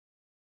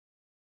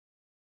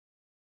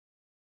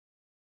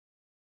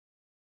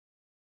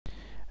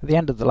At the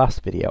end of the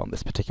last video on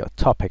this particular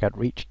topic, I'd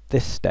reached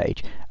this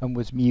stage and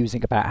was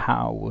musing about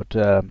how I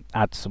would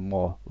add some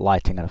more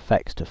lighting and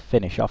effects to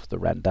finish off the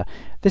render.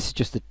 This is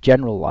just the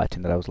general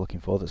lighting that I was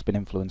looking for that's been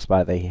influenced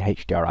by the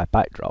HDRI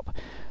backdrop.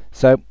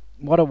 So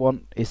what I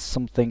want is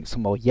some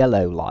more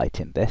yellow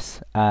light in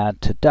this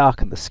to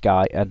darken the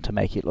sky and to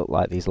make it look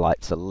like these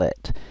lights are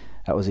lit.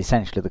 That was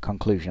essentially the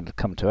conclusion I'd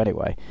come to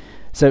anyway.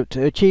 So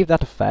to achieve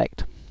that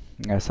effect,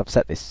 so I've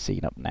set this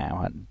scene up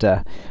now,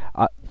 and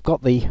I've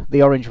got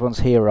the orange ones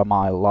here are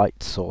my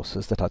light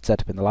sources that I'd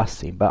set up in the last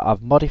scene, but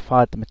I've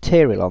modified the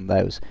material on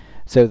those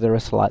so they're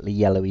a slightly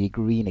yellowy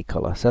greeny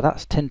colour. So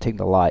that's tinting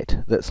the light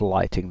that's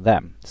lighting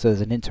them. So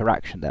there's an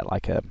interaction there,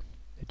 like a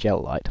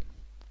gel light,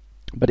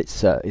 but it's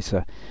set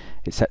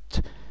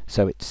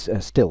so it's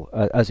still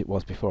as it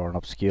was before, an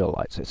obscure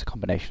light. So it's a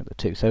combination of the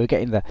two. So we're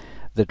getting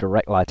the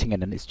direct lighting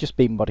in, and it's just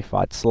been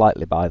modified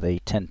slightly by the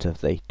tint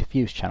of the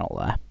diffuse channel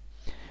there.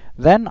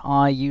 Then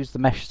I use the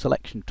mesh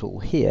selection tool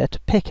here to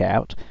pick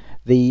out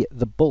the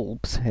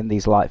bulbs in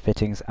these light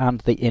fittings and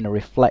the inner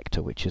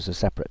reflector, which is a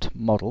separate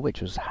model,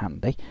 which was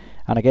handy,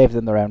 and I gave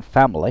them their own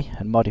family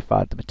and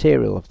modified the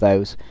material of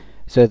those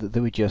so that they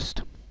were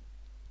just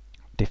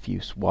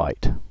diffuse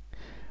white.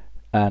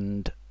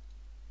 And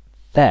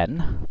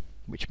then,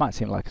 which might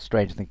seem like a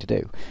strange thing to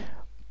do,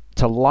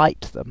 to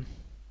light them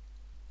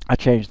I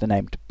changed the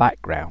name to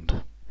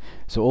background.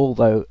 So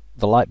although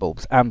the light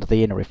bulbs and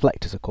the inner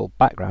reflectors are called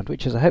background,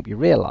 which, as I hope you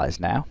realise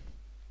now,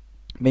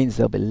 means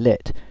they'll be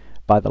lit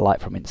by the light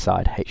from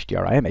inside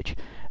HDRI image.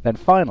 Then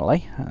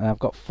finally, I've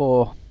got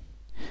 4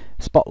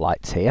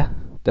 spotlights here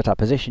that I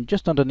positioned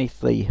just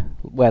underneath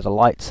where the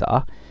lights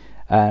are,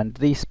 and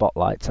these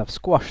spotlights, I've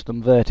squashed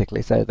them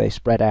vertically so they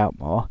spread out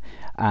more,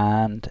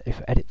 and if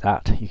I edit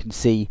that, you can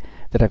see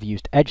that I've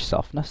used edge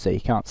softener so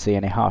you can't see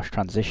any harsh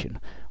transition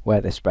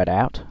where they spread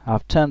out.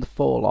 I've turned the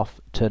fall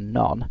off to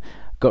none,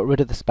 got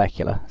rid of the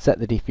specular, set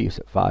the diffuse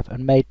at 5,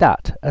 and made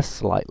that a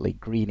slightly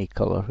greeny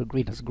colour, a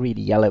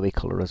greeny yellowy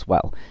colour as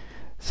well.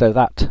 So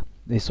that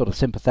is sort of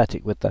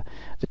sympathetic with the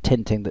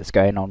tinting that's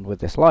going on with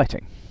this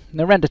lighting. And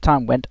the render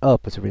time went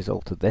up as a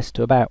result of this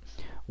to about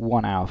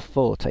 1 hour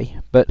 40,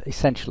 but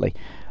essentially,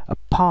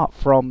 apart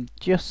from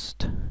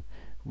just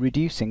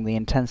reducing the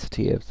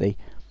intensity of the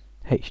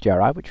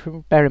HDRI, which,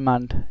 bear in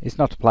mind, is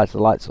not applied to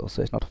the light source,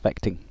 so it's not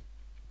affecting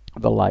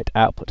the light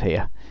output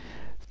here,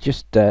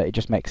 it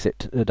just makes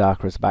it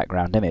darker as a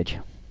background image,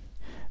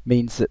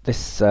 means that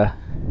this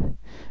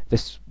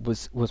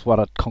was what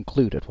I'd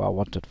concluded what I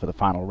wanted for the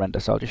final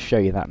render. So I'll just show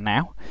you that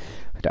now.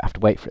 I don't have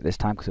to wait for it this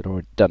time because I'd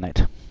already done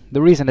it.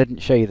 The reason I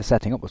didn't show you the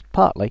setting up was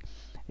partly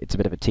it's a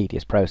bit of a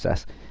tedious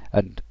process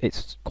and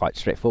it's quite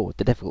straightforward.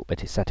 The difficult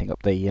bit is setting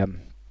up the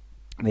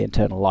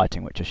internal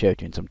lighting, which I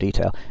showed you in some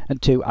detail,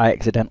 and 2, I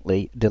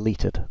accidentally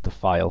deleted the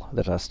file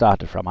that I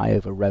started from. I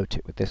overwrote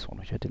it with this one,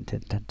 which I didn't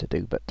intend to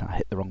do, but I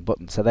hit the wrong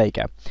button, so there you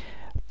go.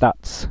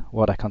 That's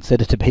what I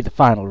consider to be the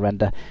final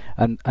render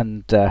and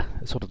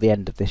sort of the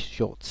end of this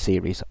short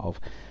series of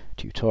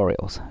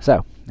tutorials.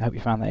 So I hope you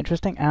found that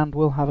interesting, and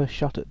we'll have a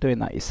shot at doing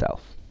that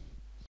yourself.